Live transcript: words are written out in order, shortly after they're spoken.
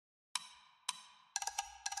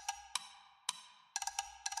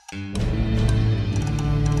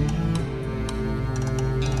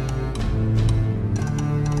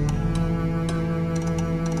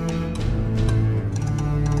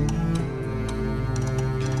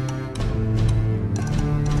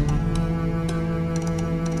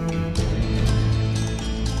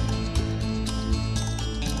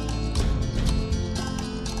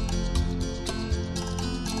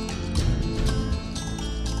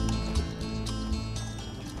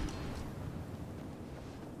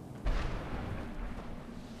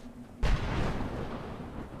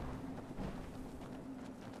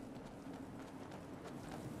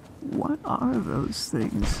are those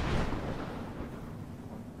things?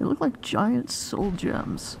 They look like giant soul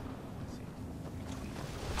gems.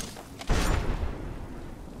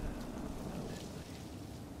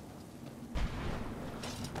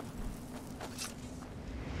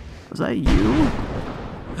 Was that you?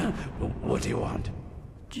 What do you want?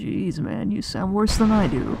 Jeez, man, you sound worse than I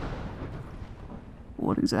do.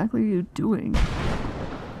 What exactly are you doing?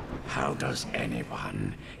 How does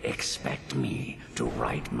anyone expect me to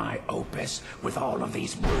write my opus with all of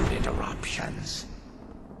these rude interruptions?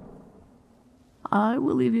 I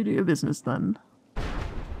will leave you to your business then.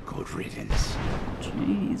 Good riddance.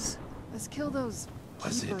 Jeez. Let's kill those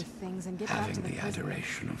Was keeper it things and get back having to the the prison.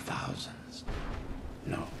 adoration of thousands?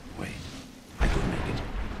 No, wait. I could make it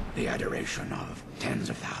the adoration of tens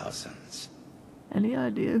of thousands. Any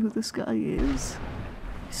idea who this guy is?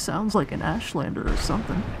 He sounds like an Ashlander or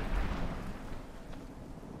something.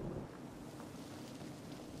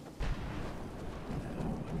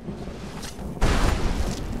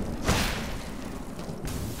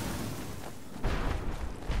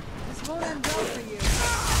 This won't end well for you.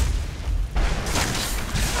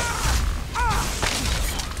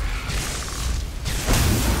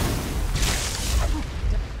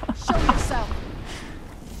 Show yourself.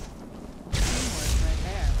 Teamwork right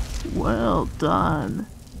there. Well done.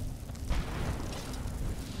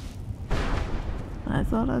 I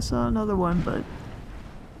thought I saw another one, but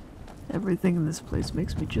everything in this place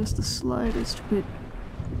makes me just the slightest bit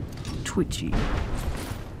twitchy.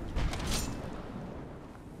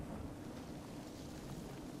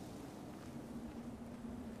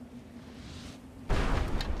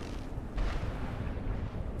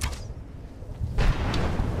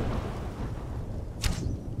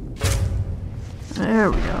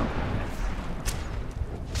 There we go.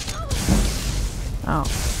 Oh.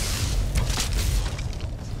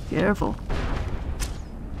 Careful.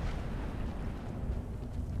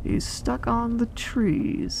 He's stuck on the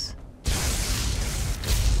trees.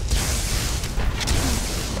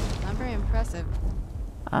 Not very impressive.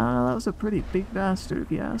 I don't know, that was a pretty big bastard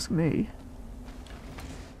if you ask me.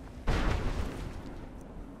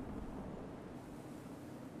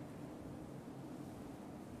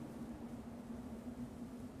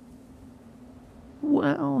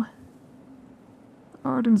 Well,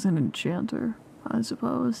 Arden's an enchanter, I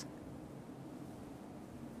suppose.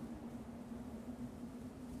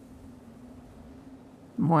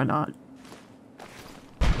 Why not?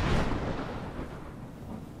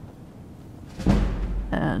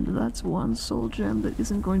 And that's one soul gem that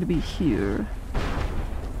isn't going to be here.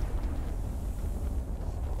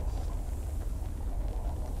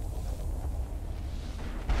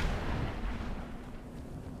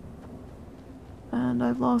 And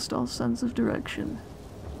I've lost all sense of direction.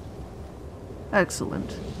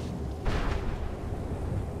 Excellent.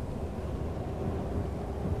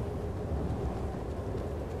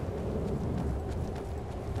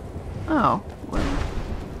 Oh, well,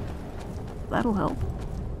 that'll help.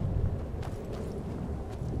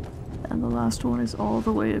 And the last one is all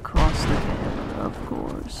the way across the canyon, of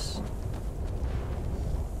course.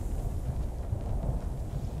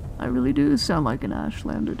 I really do sound like an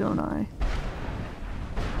Ashlander, don't I?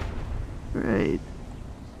 Great.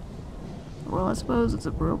 Well, I suppose it's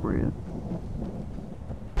appropriate.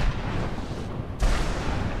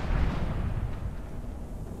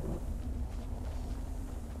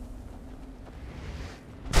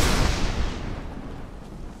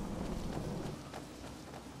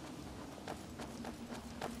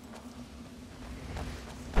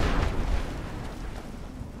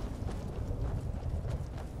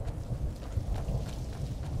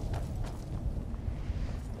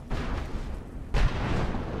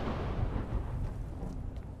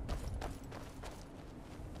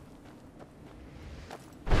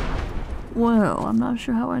 Well, I'm not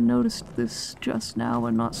sure how I noticed this just now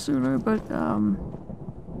and not sooner, but,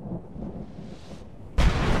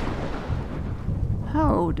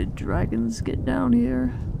 how did dragons get down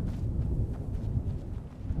here?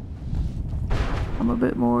 I'm a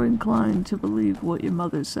bit more inclined to believe what your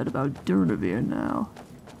mother said about Durnavir now.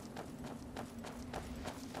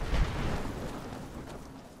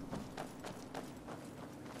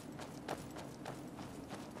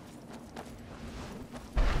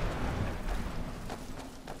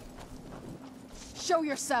 Show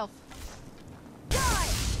yourself.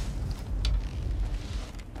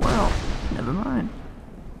 Well, never mind.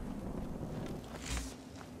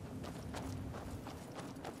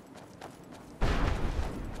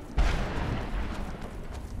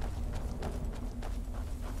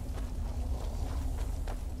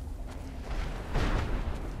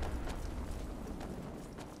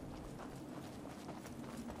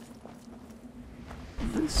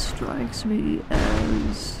 strikes me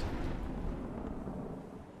as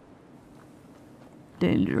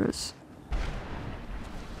dangerous.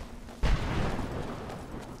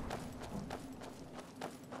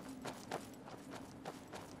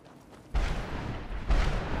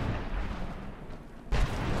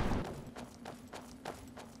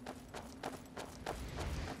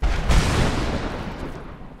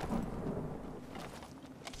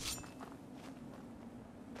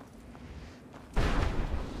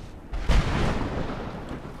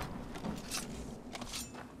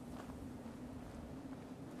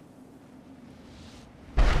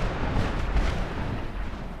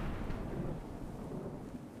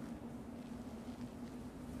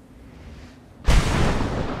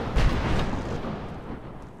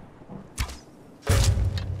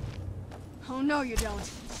 Oh no, you don't.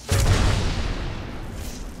 Tough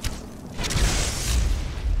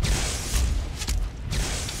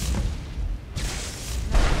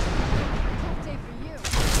day for you.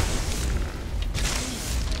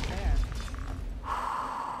 There.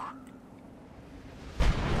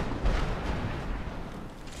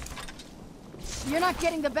 You're not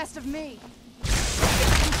getting the best of me.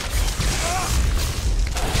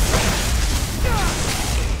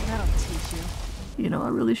 That'll teach you. You know, I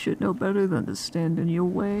really should know better than to stand in your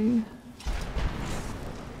way.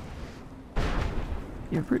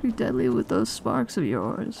 You're pretty deadly with those sparks of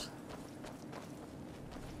yours.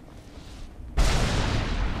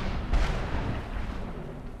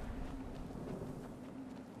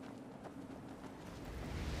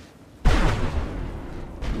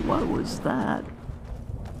 What was that?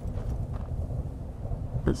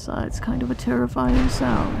 Besides, kind of a terrifying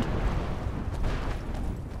sound.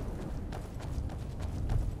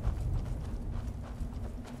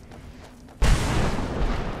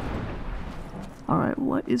 Alright,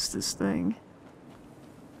 what is this thing?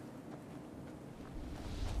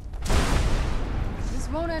 This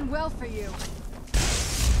won't end well for you.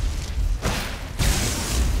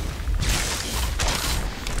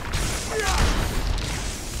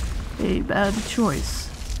 A bad choice.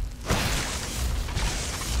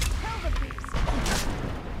 Tell the beast.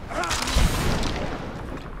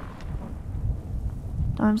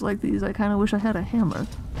 Times like these, I kind of wish I had a hammer.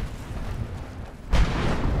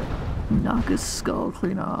 Knock his skull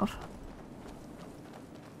clean off.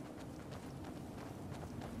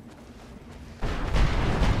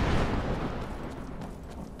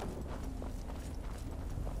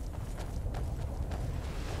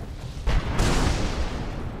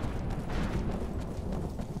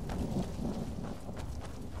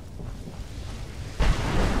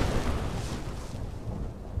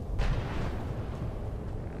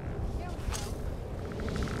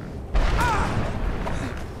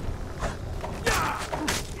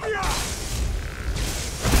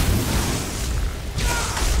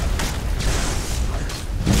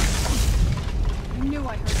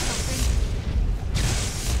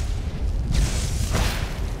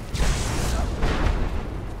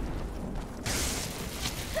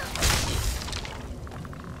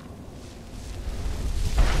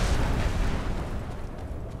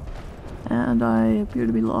 And I appear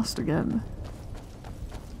to be lost again.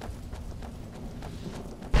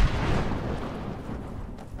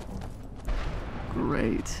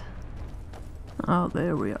 Great. Oh,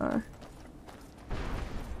 there we are.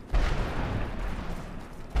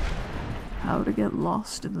 How to get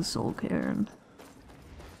lost in the soul cairn.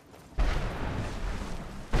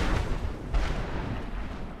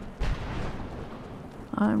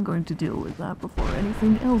 I'm going to deal with that before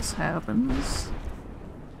anything else happens.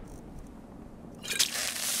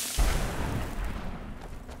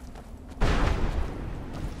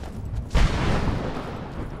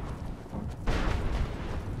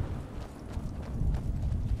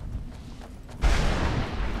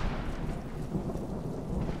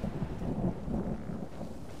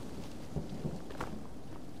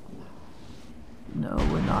 No,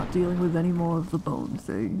 we're not dealing with any more of the bone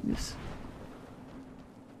things.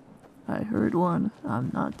 I heard one.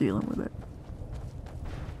 I'm not dealing with it.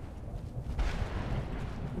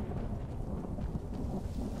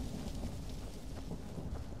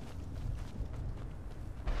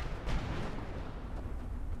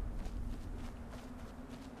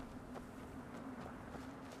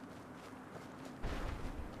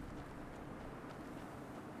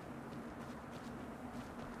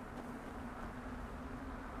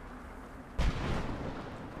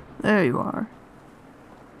 There you are.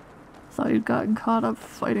 Thought you'd gotten caught up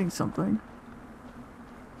fighting something.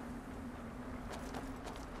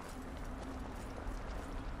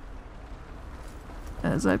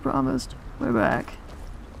 As I promised, we're back.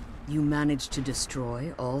 You managed to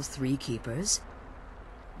destroy all 3 keepers?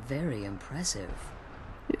 Very impressive.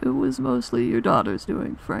 It was mostly your daughter's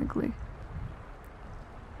doing, frankly.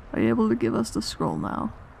 Are you able to give us the scroll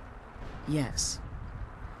now? Yes.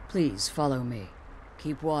 Please follow me.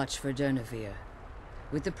 Keep watch for Jarnvida.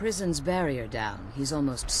 With the prison's barrier down, he's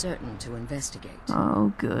almost certain to investigate.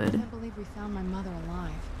 Oh, I good. can't believe we found my mother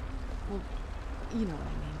alive. Well, you know what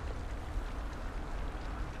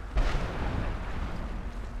I mean.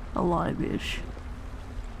 Alive-ish.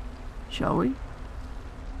 Shall we?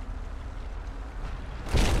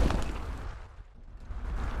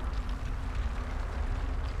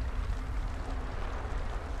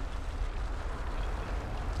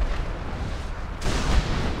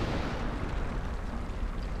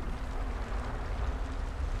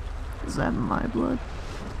 Is that in my blood?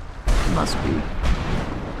 Must be.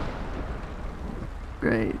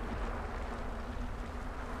 Great.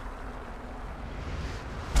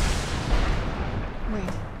 Wait.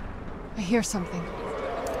 I hear something.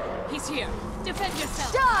 He's here. Defend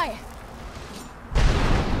yourself. Die!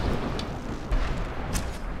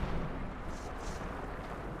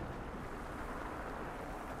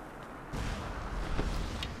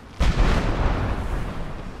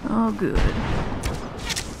 Oh, good.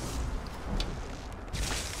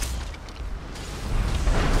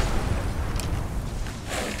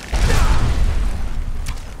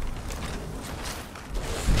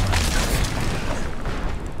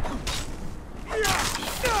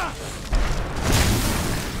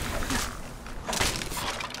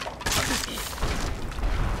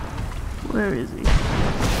 Where is he?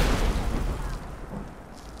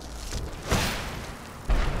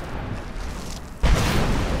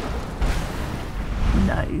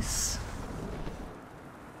 Nice.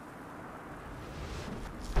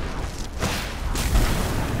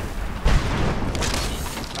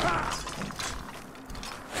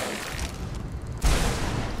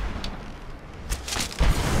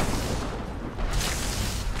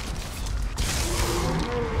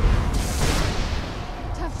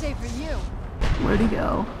 Tough day for you. Where'd he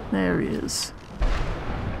go? There he is.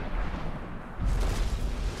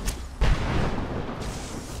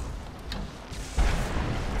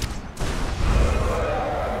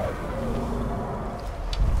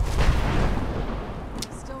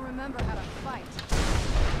 Still remember how to fight.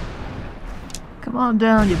 Come on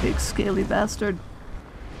down, you big scaly bastard.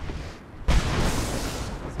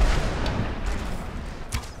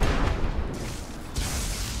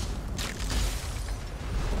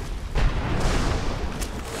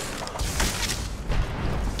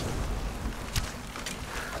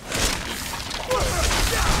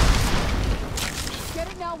 Get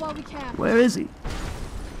it now while we can. Where is he?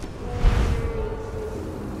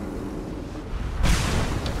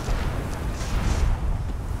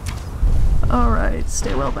 Alright,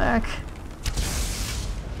 stay well back.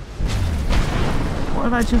 What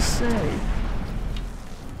did I just say?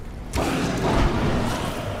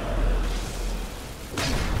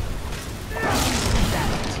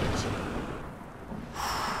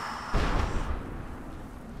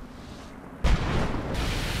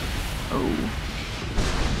 Oh.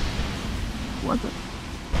 What the?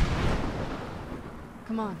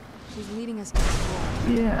 Come on. She's leading us to the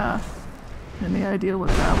scroll. Yeah. Any idea what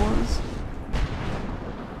that was?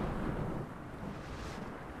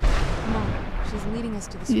 Come on. She's leading us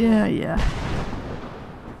to the scroll. Yeah.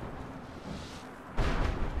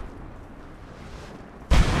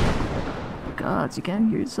 Gods, you can't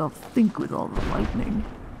hear yourself think with all the lightning.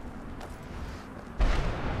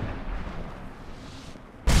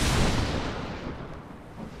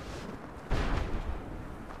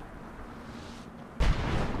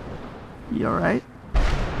 You alright?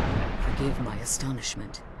 Forgive my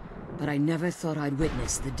astonishment, but I never thought I'd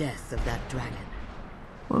witness the death of that dragon.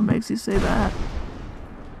 What makes you say that?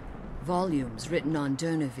 Volumes written on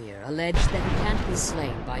Jarnvida allege that he can't be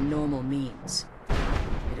slain by normal means.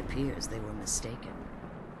 It appears they were mistaken.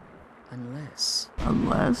 Unless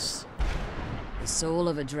Unless? the soul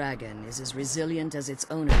of a dragon is as resilient as its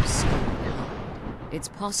owner's scaly hide. It's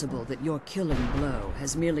possible that your killing blow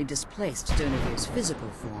has merely displaced Jarnvida's physical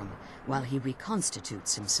form while he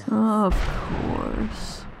reconstitutes himself. Of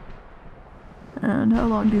course. And how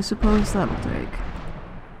long do you suppose that'll take?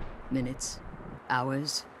 Minutes,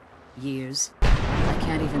 hours, years. I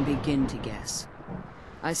can't even begin to guess.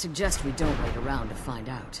 I suggest we don't wait around to find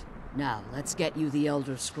out. Now, let's get you the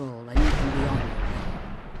Elder Scroll and you can be on your way.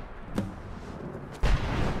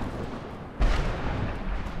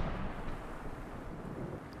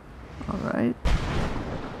 Alright.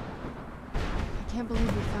 I can't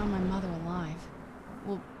believe we found my mother alive.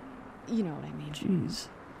 Well, you know what I mean. Jeez.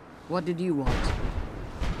 What did you want?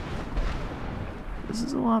 This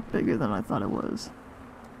is a lot bigger than I thought it was.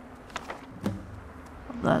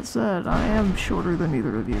 That said, I am shorter than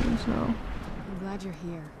either of you, so... I'm glad you're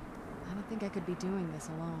here. I don't think I could be doing this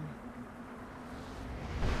alone.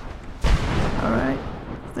 Alright,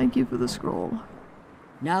 thank you for the scroll.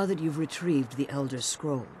 Now that you've retrieved the Elder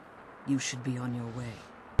Scroll, you should be on your way.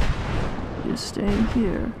 You're staying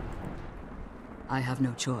here. I have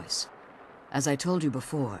no choice. As I told you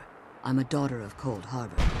before, I'm a daughter of Cold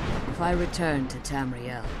Harbor. If I return to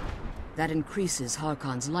Tamriel, that increases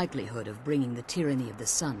Harkon's likelihood of bringing the tyranny of the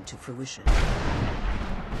sun to fruition.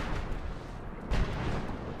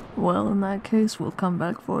 Well, in that case, we'll come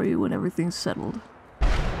back for you when everything's settled.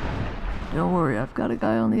 Don't worry, I've got a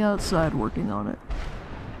guy on the outside working on it.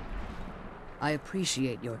 I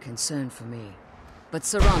appreciate your concern for me, but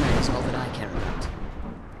Serana is all that I care about.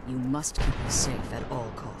 You must keep her safe at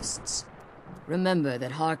all costs. Remember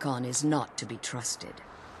that Harkon is not to be trusted.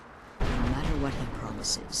 No matter what he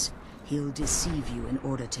promises, he'll deceive you in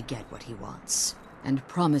order to get what he wants. And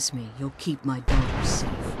promise me you'll keep my daughter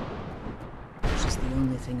safe. She's the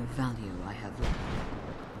only thing of value I have left.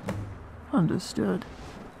 Understood.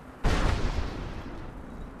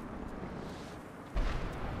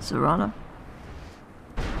 Serana?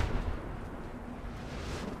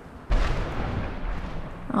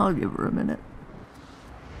 I'll give her a minute.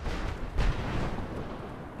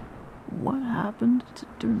 What happened to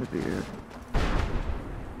Jarnvida?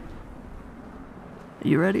 Are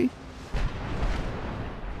you ready?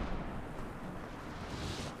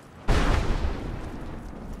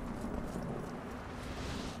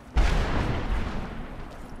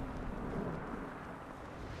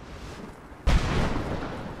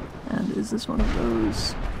 And is this one of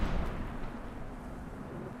those?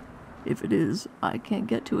 If it is, I can't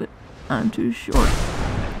get to it. I'm too short.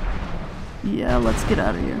 Yeah, let's get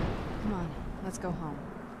out of here. Come on, let's go home.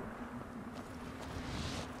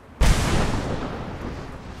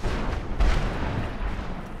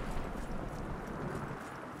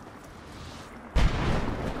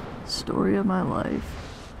 Story of my life.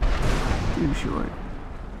 Too short.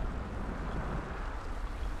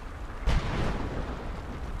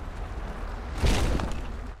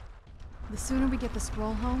 The sooner we get the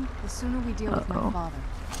scroll home, the sooner we deal with my father.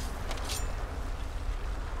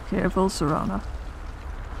 Careful, Serana.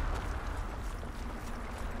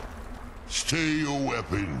 Stay your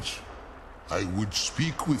weapons. I would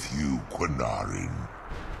speak with you, Qahnaarin.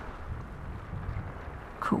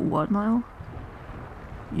 What now?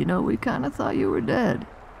 You know, we kinda thought you were dead.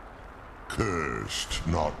 Cursed,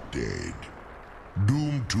 not dead.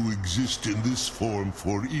 Doomed to exist in this form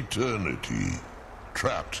for eternity.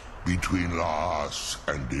 Trapped between Laas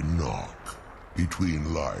and Enoch.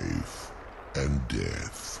 Between life and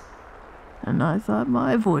death. And I thought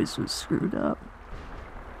my voice was screwed up.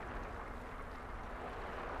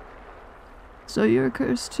 So you're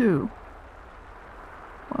cursed too.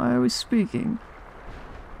 Why are we speaking?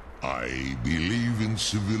 I believe in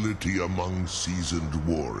civility among seasoned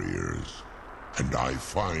warriors, and I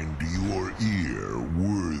find your ear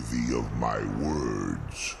worthy of my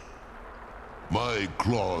words. My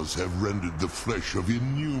claws have rended the flesh of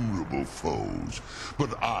innumerable foes,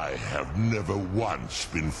 but I have never once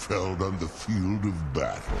been felled on the field of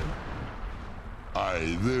battle.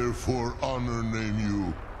 I therefore name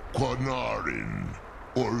you Qahnaarin,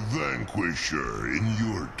 or Vanquisher in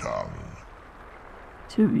your tongue.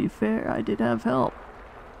 To be fair, I did have help.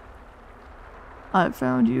 I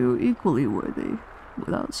found you equally worthy.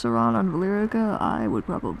 Without Serana and Valyrica, I would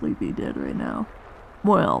probably be dead right now.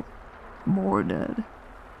 Well, more dead.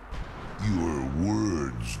 Your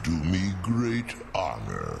words do me great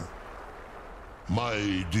honor.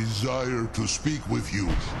 My desire to speak with you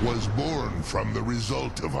was born from the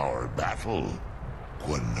result of our battle,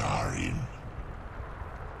 Qahnaarin.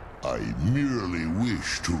 I merely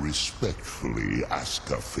wish to respectfully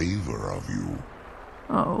ask a favor of you.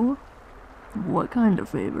 Oh? What kind of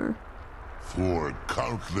favor? For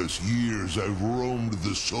countless years I've roamed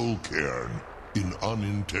the Soul Cairn in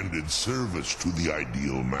unintended service to the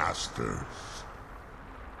Ideal Masters.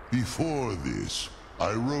 Before this,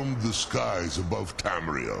 I roamed the skies above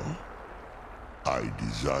Tamriel. I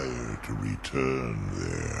desire to return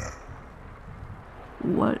there.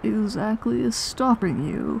 What exactly is stopping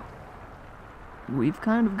you? We've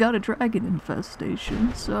kind of got a dragon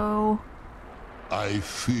infestation, so... I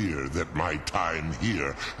fear that my time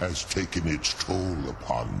here has taken its toll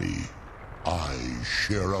upon me. I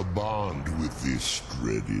share a bond with this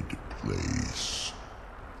dreaded place.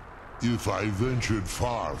 If I ventured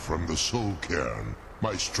far from the Soul Cairn,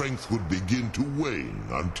 my strength would begin to wane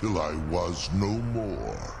until I was no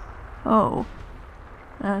more. Oh.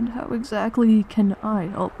 And how exactly can I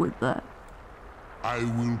help with that? I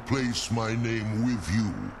will place my name with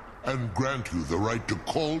you and grant you the right to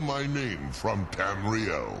call my name from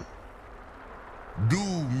Tamriel. Do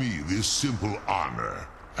me this simple honor,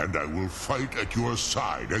 and I will fight at your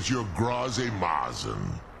side as your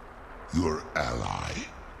al-Murzim, your ally,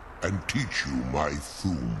 and teach you my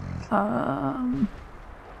Thum.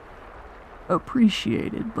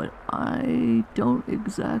 Appreciated, but I don't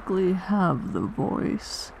exactly have the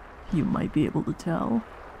voice. You might be able to tell.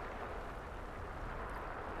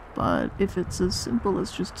 But if it's as simple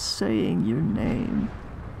as just saying your name,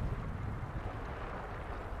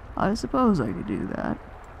 I suppose I could do that.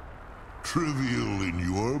 Trivial in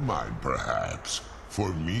your mind, perhaps. For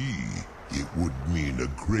me, it would mean a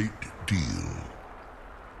great deal.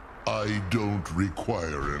 I don't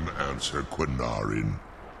require an answer, Qahnaarin.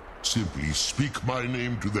 Simply speak my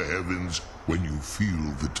name to the heavens when you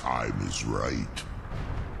feel the time is right.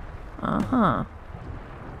 Uh-huh.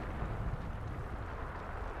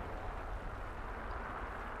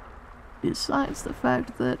 Besides the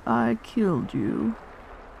fact that I killed you,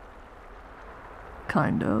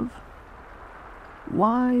 kind of,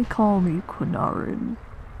 why call me Qahnaarin?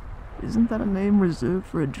 Isn't that a name reserved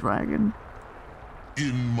for a dragon?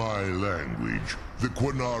 In my language, the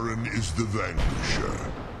Qahnaarin is the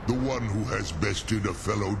vanquisher, the one who has bested a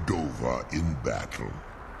fellow Dova in battle.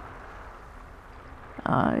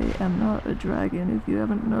 I am not a dragon, if you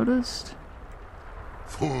haven't noticed.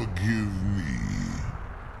 Forgive me.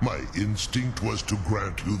 My instinct was to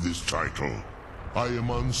grant you this title. I am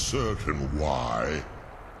uncertain why.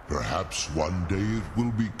 Perhaps one day it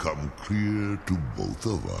will become clear to both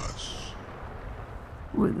of us.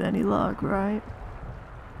 With any luck, right?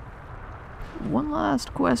 One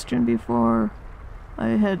last question before I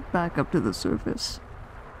head back up to the surface.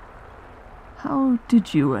 How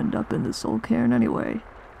did you end up in the Soul Cairn anyway?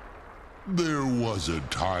 There was a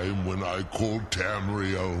time when I called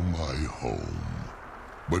Tamriel my home.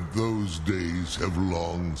 But those days have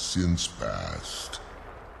long since passed.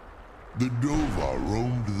 The Dova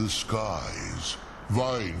roamed the skies,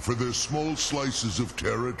 vying for their small slices of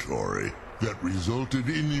territory that resulted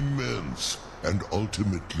in immense and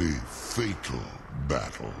ultimately fatal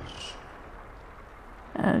battles.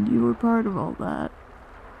 And you were part of all that?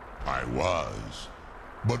 I was.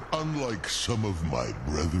 But unlike some of my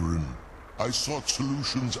brethren, I sought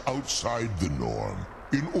solutions outside the norm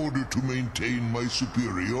in order to maintain my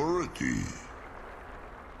superiority.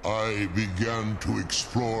 I began to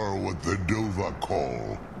explore what the Dova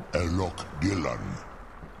call Elok-Dilan,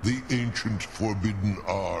 the ancient forbidden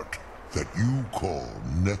art that you call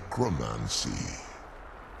necromancy.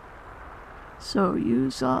 So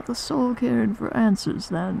you sought the Soul Cairn for answers,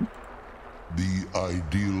 then? The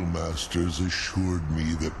Ideal Masters assured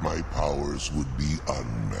me that my powers would be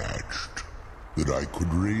unmatched, that I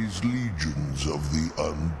could raise legions of the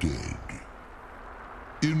undead.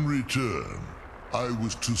 In return, I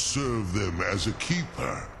was to serve them as a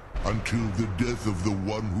keeper until the death of the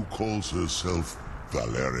one who calls herself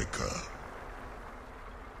Valerica.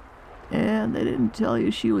 And they didn't tell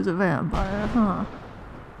you she was a vampire, huh?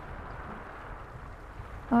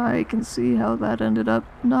 I can see how that ended up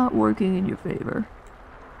not working in your favor.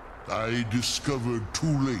 I discovered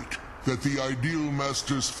too late that the Ideal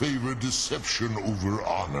Masters favor deception over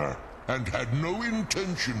honor, and had no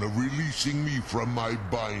intention of releasing me from my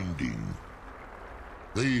binding.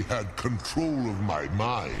 They had control of my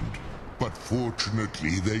mind, but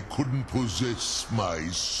fortunately they couldn't possess my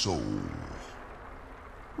soul.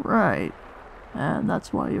 Right. And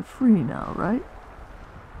that's why you're free now, right?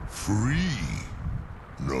 Free?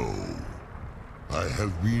 No. I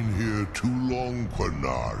have been here too long,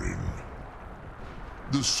 Qahnaarin.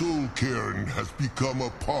 The Soul Cairn has become a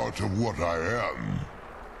part of what I am.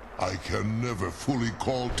 I can never fully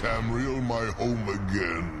call Tamriel my home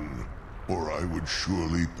again, or I would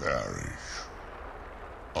surely perish.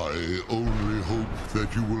 I only hope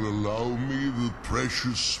that you will allow me the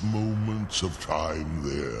precious moments of time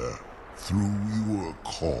there, through your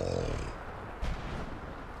call.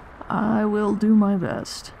 I will do my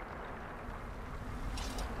best.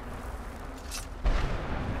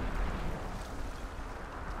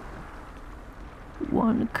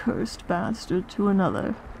 One cursed bastard to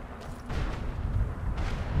another.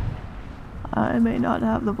 I may not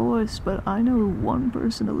have the voice, but I know one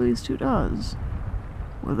person at least who does.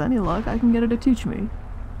 With any luck, I can get her to teach me.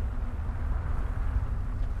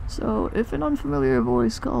 So, if an unfamiliar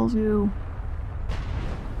voice calls you,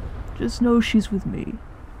 just know she's with me.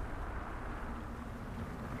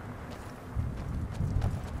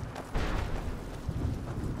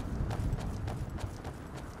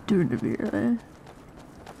 Jarnvida, eh?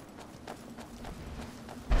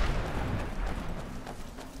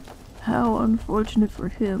 how unfortunate for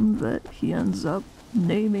him that he ends up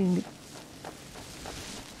naming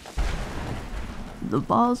the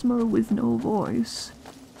Bosmer with no voice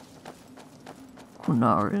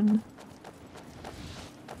Qahnaarin.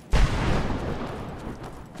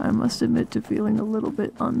 I must admit to feeling a little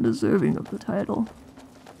bit undeserving of the title.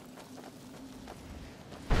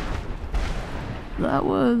 That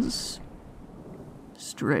was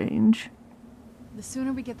strange. The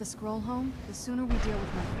sooner we get the scroll home, the sooner we deal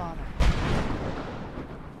with my father.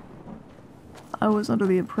 I was under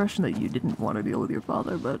the impression that you didn't want to deal with your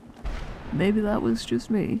father, but maybe that was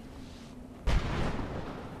just me.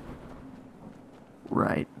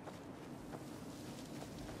 Right.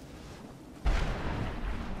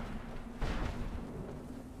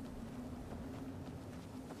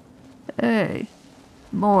 Hey,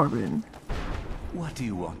 Morbin. What do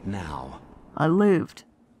you want now? I lived.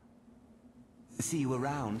 See you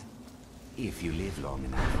around, if you live long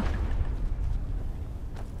enough.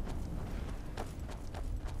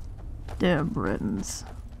 Damn Britons.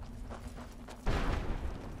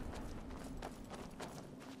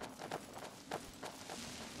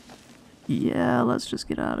 Yeah, let's just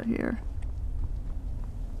get out of here.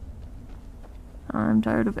 I'm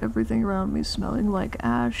tired of everything around me smelling like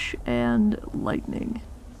ash and lightning.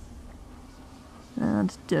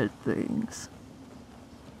 And dead things.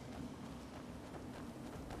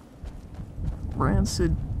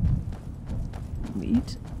 Rancid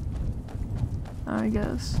meat, I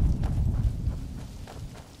guess.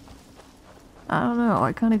 I don't know,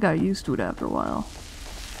 I kinda got used to it after a while.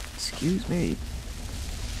 Excuse me.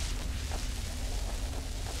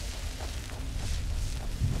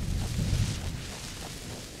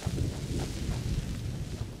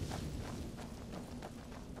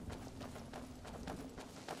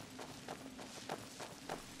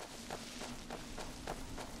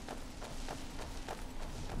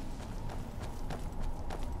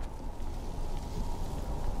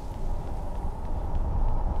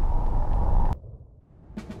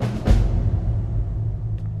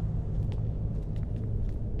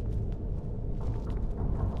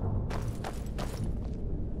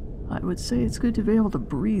 I would say it's good to be able to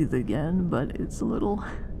breathe again, but it's a little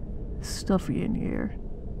stuffy in here.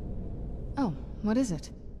 Oh, what is it?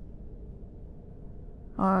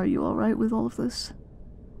 Are you alright with all of this?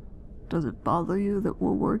 Does it bother you that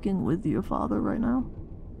we're working with your father right now?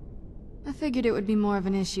 I figured it would be more of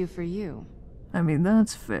an issue for you. I mean,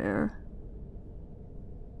 that's fair.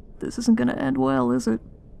 This isn't gonna end well, is it?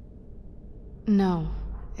 No,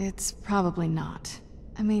 it's probably not.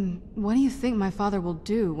 I mean, what do you think my father will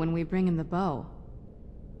do when we bring him the bow?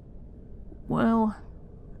 Well,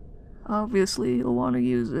 obviously he'll want to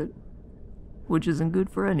use it, which isn't good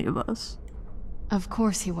for any of us. Of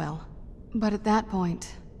course he will. But at that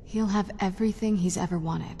point, he'll have everything he's ever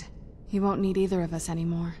wanted. He won't need either of us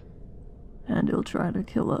anymore. And he'll try to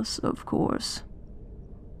kill us, of course.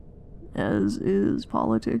 As is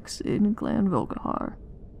politics in Clan Volkihar.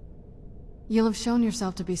 You'll have shown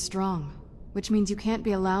yourself to be strong, which means you can't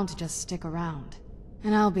be allowed to just stick around.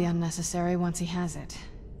 And I'll be unnecessary once he has it.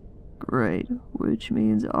 Great, which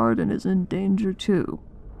means Arden is in danger too.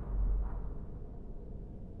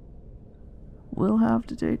 We'll have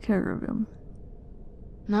to take care of him.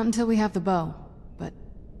 Not until we have the bow, but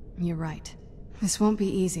you're right. This won't be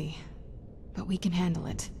easy, but we can handle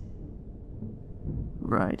it.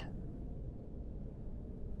 Right.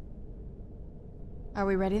 Are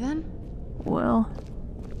we ready then? Well,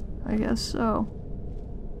 I guess so.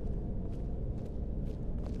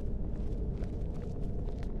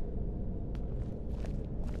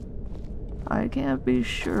 I can't be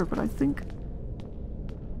sure, but I think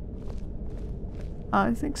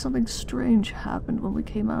something strange happened when we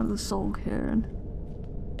came out of the Soul Cairn.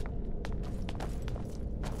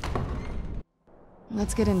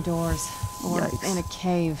 Let's get indoors. Or Yikes. in a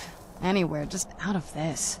cave. Anywhere, just out of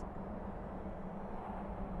this.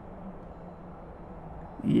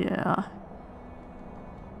 Yeah.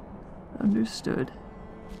 Understood.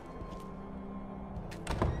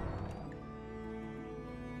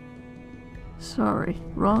 Sorry,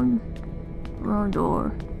 wrong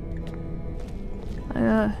door.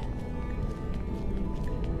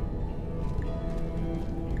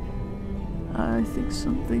 I think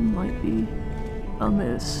something might be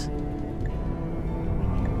amiss.